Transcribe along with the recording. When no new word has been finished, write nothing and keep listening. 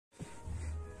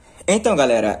Então,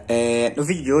 galera, no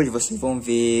vídeo de hoje vocês vão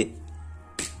ver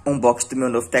um unboxing do meu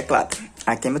novo teclado.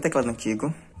 Aqui é meu teclado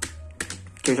antigo,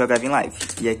 que eu jogava em live.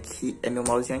 E aqui é meu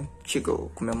mouse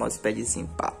antigo, com meu mousepadzinho,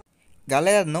 pá.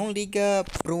 Galera, não liga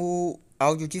pro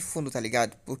áudio de fundo, tá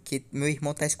ligado? Porque meu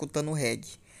irmão tá escutando o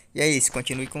reggae. E é isso,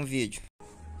 continue com o vídeo.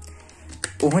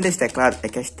 O ruim desse teclado é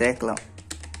que as teclas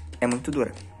é muito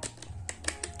dura.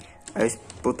 Aí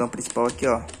o botão principal aqui,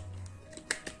 ó,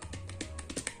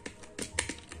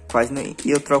 quase não... E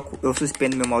eu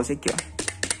suspendo meu mouse aqui, ó.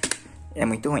 É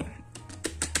muito ruim.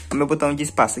 O meu botão de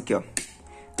espaço aqui, ó.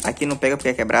 Aqui não pega porque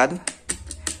é quebrado.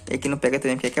 E aqui não pega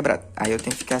também porque é quebrado. Aí eu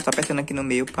tenho que ficar só apertando aqui no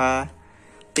meio pra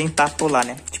tentar pular,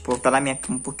 né? Tipo, tá na minha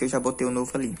cama porque eu já botei o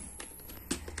novo ali.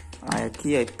 Aí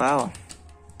aqui, aí pá, ó.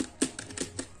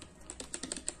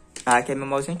 Ah, aqui é meu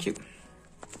mouse antigo.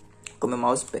 Com meu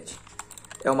mousepad.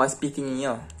 É o mouse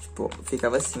pequenininho, ó. Tipo,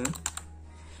 ficava assim.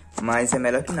 Mas é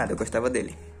melhor que nada, eu gostava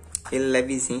dele. Ele é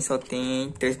levezinho, só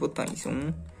tem 3 botões.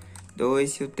 1,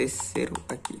 2 e o terceiro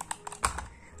aqui.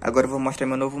 Agora eu vou mostrar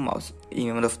meu novo mouse e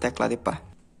meu novo teclado e pá.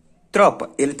 Tropa,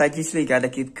 ele tá desligado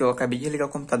aqui porque eu acabei de ligar o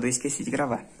computador e esqueci de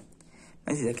gravar.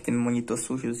 Mas aqui tem meu monitor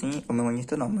sujozinho. Ou meu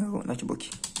monitor não, meu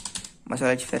notebook. Mas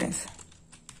olha a diferença.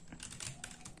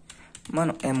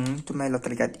 Mano, é muito melhor, tá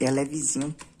ligado? E é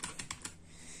levezinho.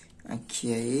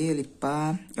 Aqui é ele,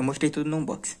 pá. Eu mostrei tudo no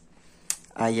unboxing.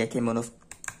 Aí aqui é meu novo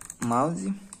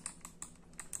mouse.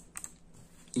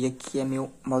 E aqui é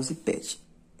meu mousepad.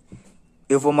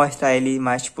 Eu vou mostrar ele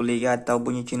mais, tipo, ligado, tal,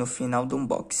 bonitinho no final do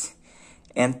unboxing.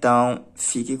 Então,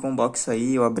 fique com o unboxing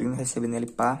aí, eu abrindo e recebendo ele,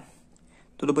 pá.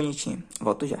 Tudo bonitinho.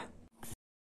 Volto já.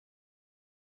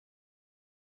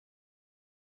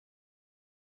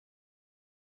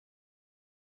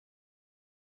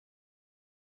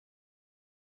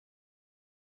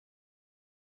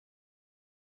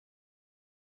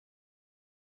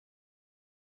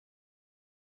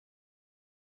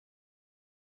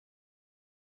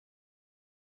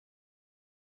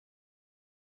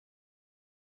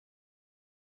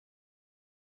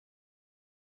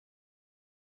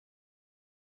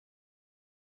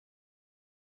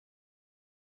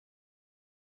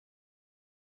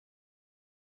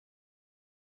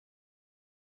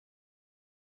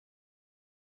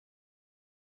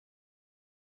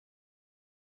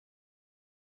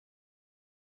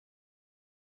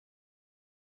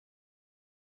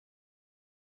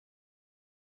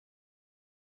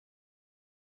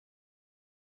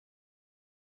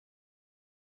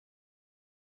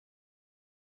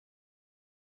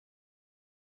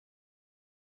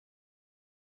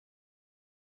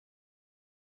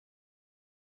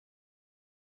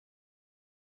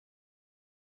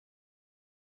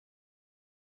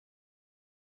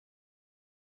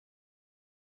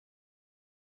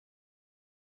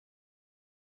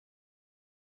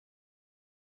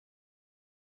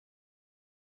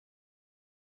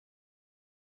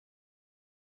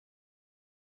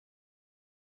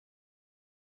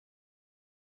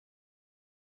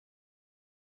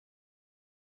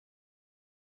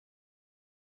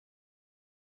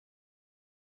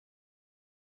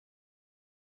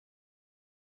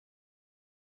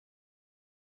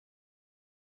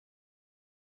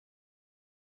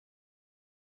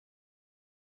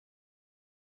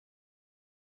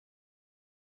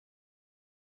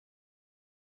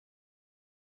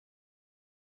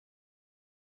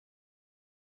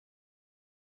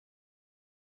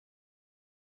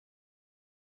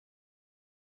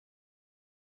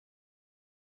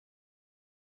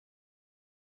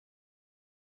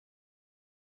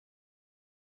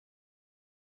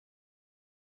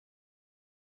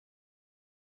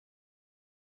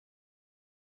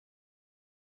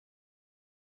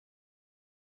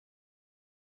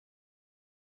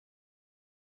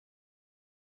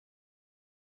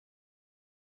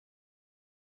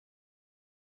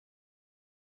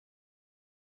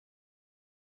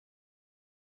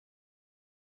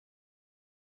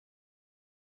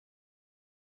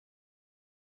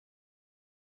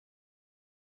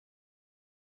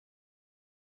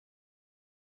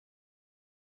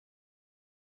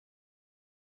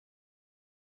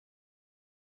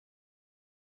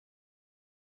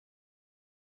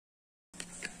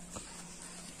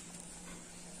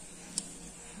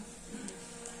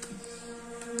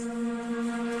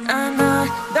 I'm not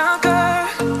the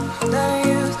girl that I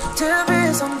used to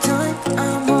be. Sometimes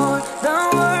I'm more than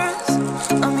words.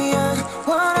 I'm beyond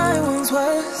what I once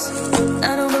was.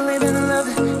 I don't believe in love,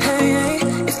 hey, hey.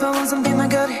 If I want something, I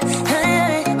got it,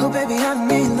 hey, hey. Oh baby, I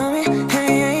know you love me,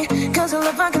 hey, hey. Cause your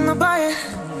love, I cannot buy it.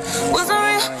 Wasn't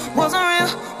real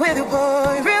with you,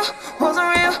 boy. Real, wasn't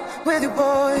real with you,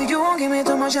 boy. You won't give me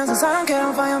too much chances. I don't care,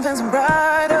 I'm fine, I'm fancy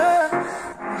brighter.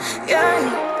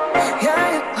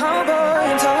 oh boy,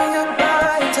 I'm telling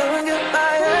goodbye,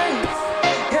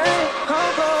 oh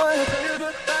boy,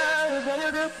 I'm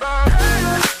telling goodbye.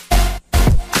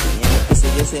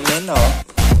 Podia ser menor.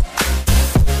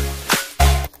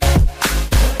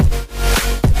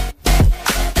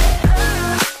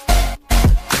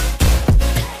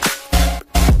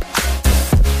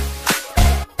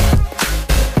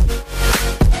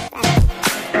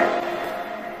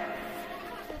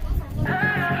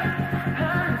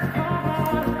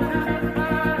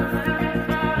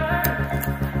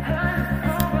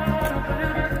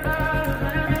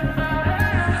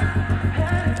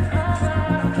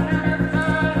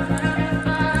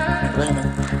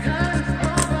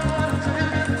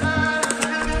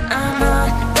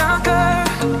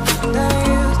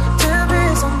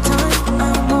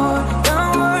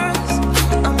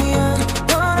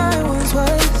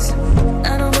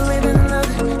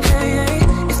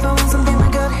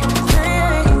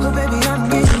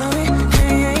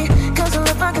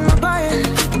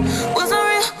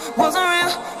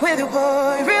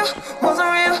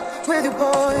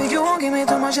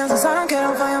 Chances I don't care,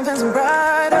 I'm fine, I'm feeling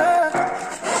brighter.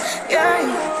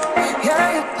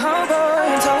 Oh boy,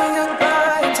 I'm telling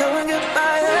goodbye, oh boy, I'm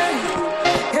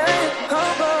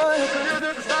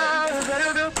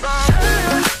telling goodbye.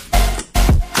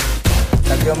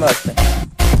 Cadê o meu?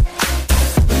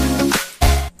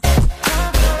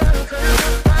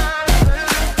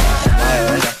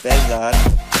 Maior, já pesado.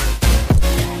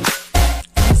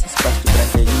 Esses partes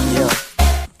brancos aqui, ó.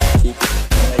 Fica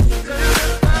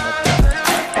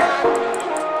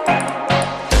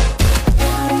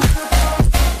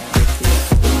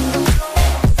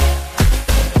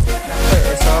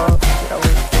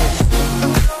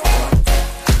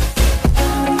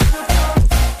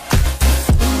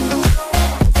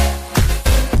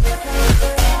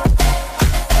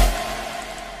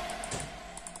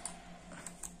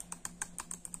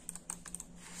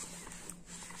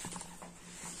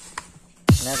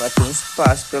agora tem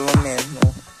espaço pelo menos no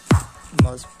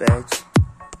mousepad.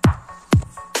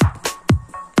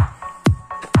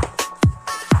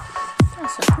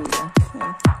 Só cuidar.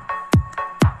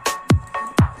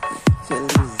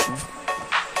 Felizinho.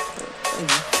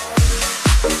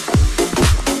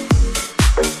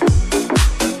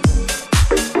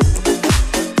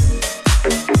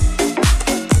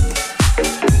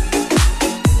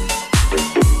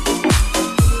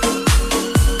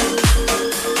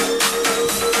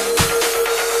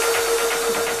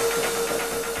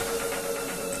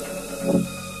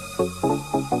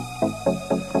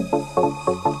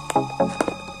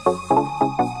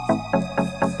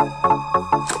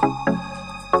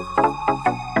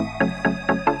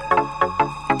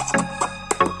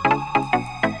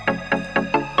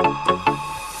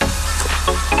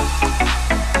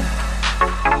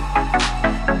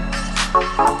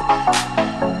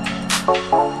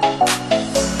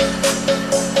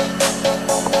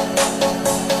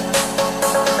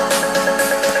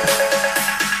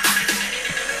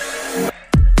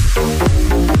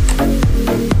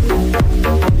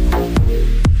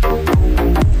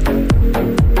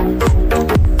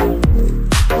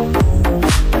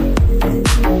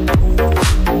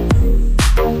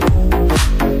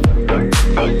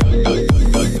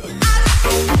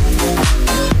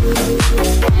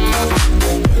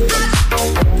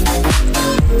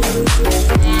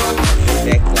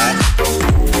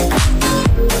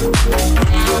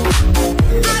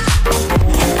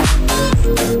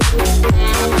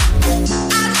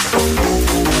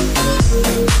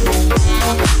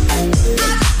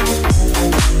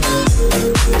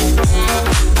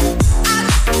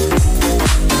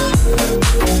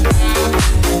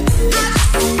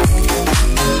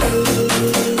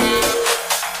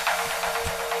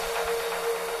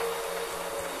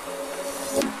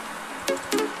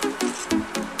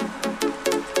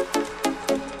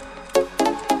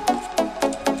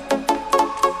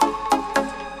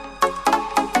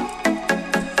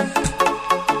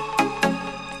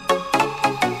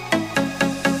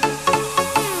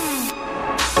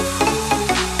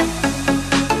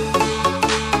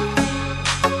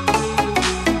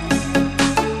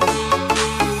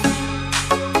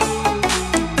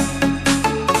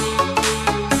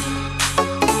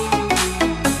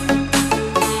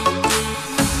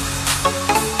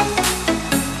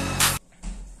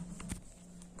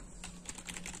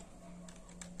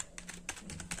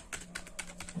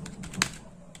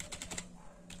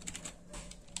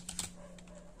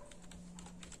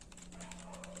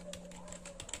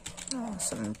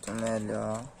 Nossa, muito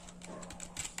melhor.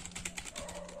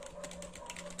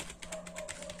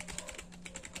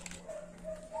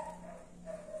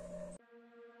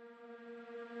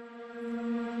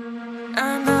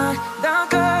 I'm not the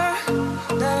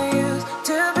girl that I used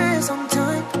to be.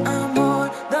 Sometimes I'm more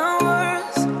than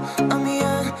words. I'm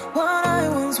beyond what I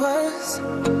once was.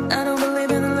 I don't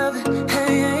believe in love,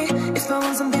 hey, hey. If I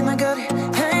want something, I got it,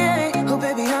 hey, hey. Oh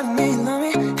baby, I don't need love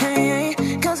me, hey,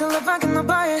 hey. Cause I love I cannot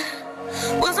buy it.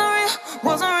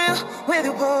 Wasn't real with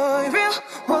you, boy. Real,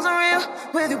 wasn't real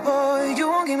with you, boy. You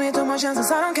won't give me too much chances.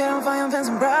 I don't care if I am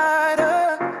fancy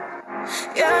brighter.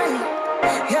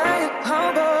 Yeah, yeah.